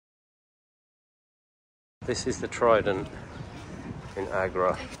This is the Trident in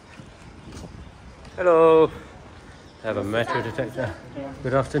Agra. Hello. They have a metal detector.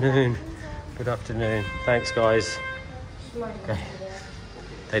 Good afternoon. Good afternoon. Thanks, guys. Okay.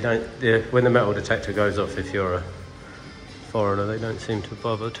 They don't. When the metal detector goes off, if you're a foreigner, they don't seem to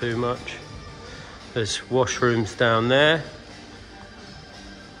bother too much. There's washrooms down there.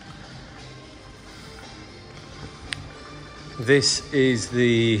 This is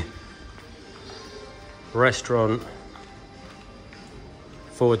the restaurant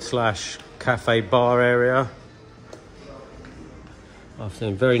 / cafe bar area. I've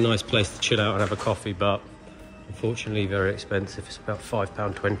seen a very nice place to chill out and have a coffee, but unfortunately very expensive. It's about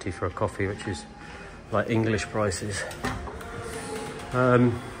 £5.20 for a coffee, which is like English prices.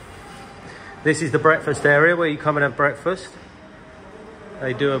 This is the breakfast area where you come and have breakfast.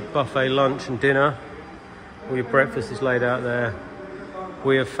 They do a buffet lunch and dinner. All your breakfast is laid out there.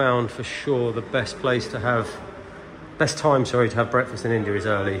 We have found for sure the best time to have breakfast in India is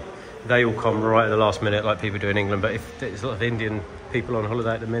early. They all come right at the last minute like people do in England, but if there's a lot of Indian people on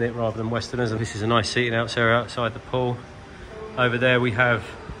holiday at the minute rather than Westerners. And this is a nice seating area outside the pool. Over there we have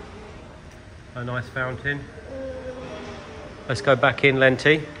a nice fountain. Let's go back in,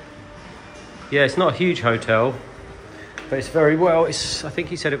 Lenti. Yeah, it's not a huge hotel, but it's very well. I think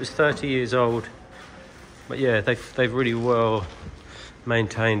he said it was 30 years old. But yeah, they've really well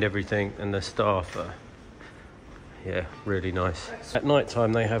maintained everything, and the staff are, yeah, really nice. At night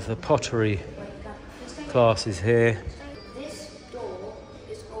time they have the pottery classes here. This door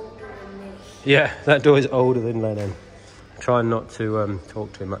is older than this. Yeah, that door is older than Lennon. Try not to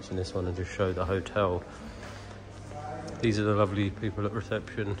talk too much in this one and just show the hotel. These are the lovely people at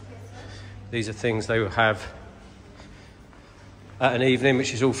reception. These are things they will have at an evening,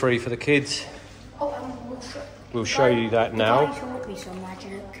 which is all free for the kids. We'll show you that now.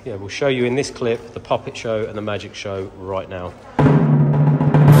 Yeah, we'll show you in this clip the puppet show and the magic show right now.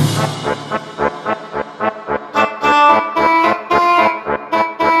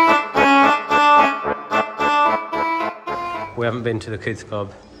 We haven't been to the kids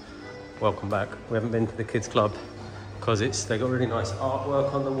club. Welcome back. We haven't been to the kids club because they got really nice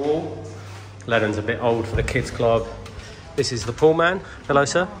artwork on the wall. Lennon's a bit old for the kids club. This is the pool man. Hello,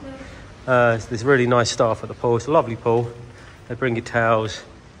 sir. There's really nice staff at the pool. It's a lovely pool. They bring you towels.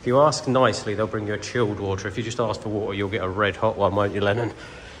 If you ask nicely, they'll bring you a chilled water. If you just ask for water, you'll get a red hot one, won't you, Lennon?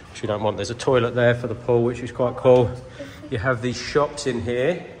 Which you don't want. There's a toilet there for the pool, which is quite cool. You have these shops in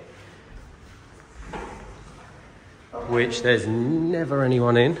here, which there's never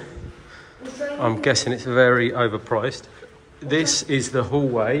anyone in. I'm guessing it's very overpriced. This is the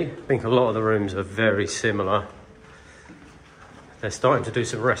hallway. I think a lot of the rooms are very similar. They're starting to do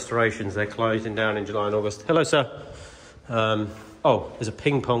some restorations. They're closing down in July and August. Hello, sir. Oh, there's a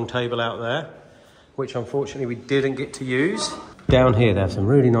ping pong table out there, which unfortunately we didn't get to use. Down here, they have some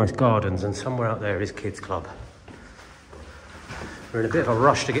really nice gardens, and somewhere out there is Kids Club. We're in a bit of a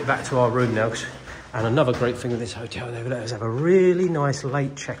rush to get back to our room now. And another great thing with this hotel, they let us have a really nice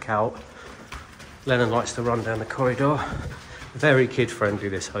late checkout. Lennon likes to run down the corridor. Very kid-friendly,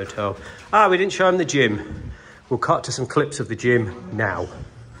 this hotel. We didn't show him the gym. We'll cut to some clips of the gym now.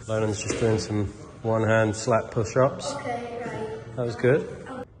 Lennon's just doing some one-hand slap push-ups. Okay, right. That was good.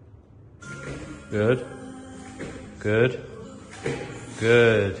 Good. Good.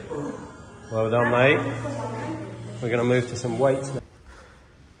 Good. Well done, mate. We're going to move to some weights now.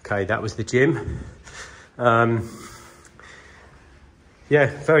 Okay, that was the gym. Yeah,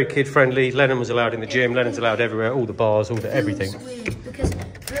 very kid-friendly. Lennon was allowed in the gym. Lennon's allowed everywhere, all the bars, everything. It's weird because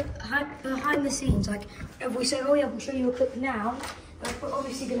behind the scenes, like, if we say, oh yeah, we'll show you a clip now, we're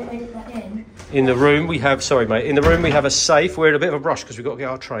obviously going to edit that in. In the room we have, sorry mate, in the room we have a safe. We're in a bit of a rush because we've got to get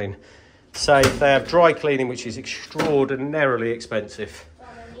our train. Safe, they have dry cleaning, which is extraordinarily expensive.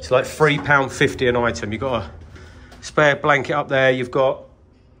 It's like £3.50 an item. You've got a spare blanket up there. You've got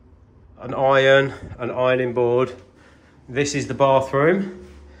an ironing board. This is the bathroom.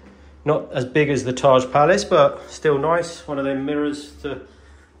 Not as big as the Taj Palace, but still nice. One of them mirrors to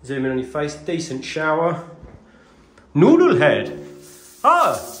zoom in on your face. Decent shower. Noodle head.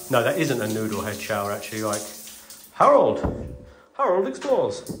 No, that isn't a noodle head shower, actually. Like Harold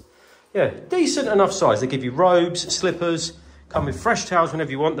explores. Yeah, decent enough size. They give you robes, slippers, come with fresh towels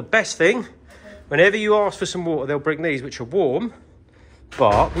whenever you want. The best thing, whenever you ask for some water, they'll bring these, which are warm.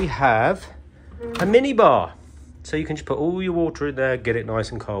 But we have a mini bar. So you can just put all your water in there, get it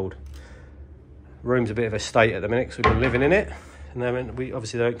nice and cold. Room's a bit of a state at the minute because we've been living in it. And then we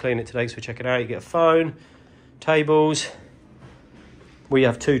obviously don't clean it today, so we check it out. You get a phone, tables. We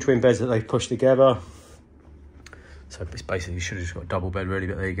have 2 twin beds that they push together. So it's basically, you should have just got a double bed really,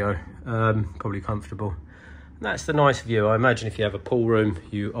 but there you go. Probably comfortable. And that's the nice view. I imagine if you have a pool room,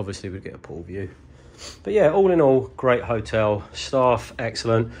 you obviously would get a pool view. But yeah, all in all, great hotel. Staff,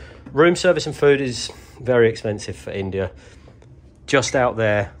 excellent. Room service and food is very expensive for India. Just out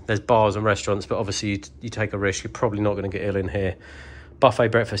there, there's bars and restaurants, but obviously you take a risk. You're probably not going to get ill in here. Buffet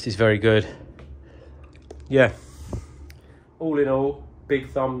breakfast is very good. Yeah. All in all, big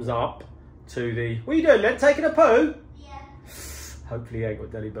thumbs up to the... What are you doing, Len? Taking a poo? Yeah. Hopefully you ain't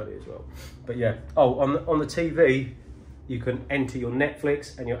got Delhi Belly as well. But yeah. Oh, on the TV, you can enter your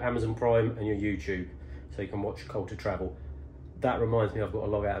Netflix and your Amazon Prime and your YouTube. So you can watch Culture Travel. That reminds me, I've got to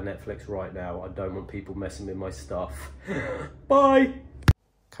log out of Netflix right now. I don't want people messing with my stuff. Bye.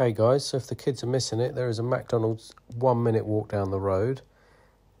 Okay, guys, so if the kids are missing it, there is a McDonald's 1 minute walk down the road.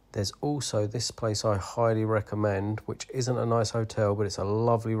 There's also this place I highly recommend, which isn't a nice hotel, but it's a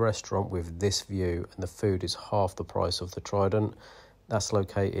lovely restaurant with this view, and the food is half the price of the Trident. That's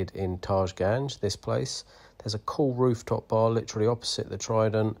located in Taj Gange, this place. There's a cool rooftop bar literally opposite the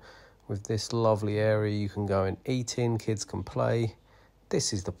Trident, with this lovely area you can go and eat in, kids can play.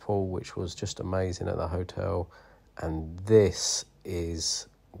 This is the pool, which was just amazing at the hotel. And this is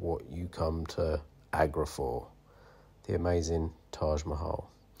what you come to Agra for, the amazing Taj Mahal.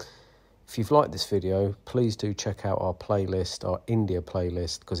 If you've liked this video, please do check out our playlist, our India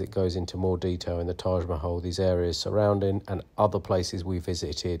playlist, because it goes into more detail in the Taj Mahal, these areas surrounding, and other places we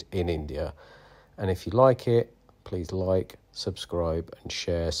visited in India. And if you like it, please like, subscribe and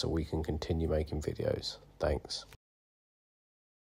share so we can continue making videos. Thanks.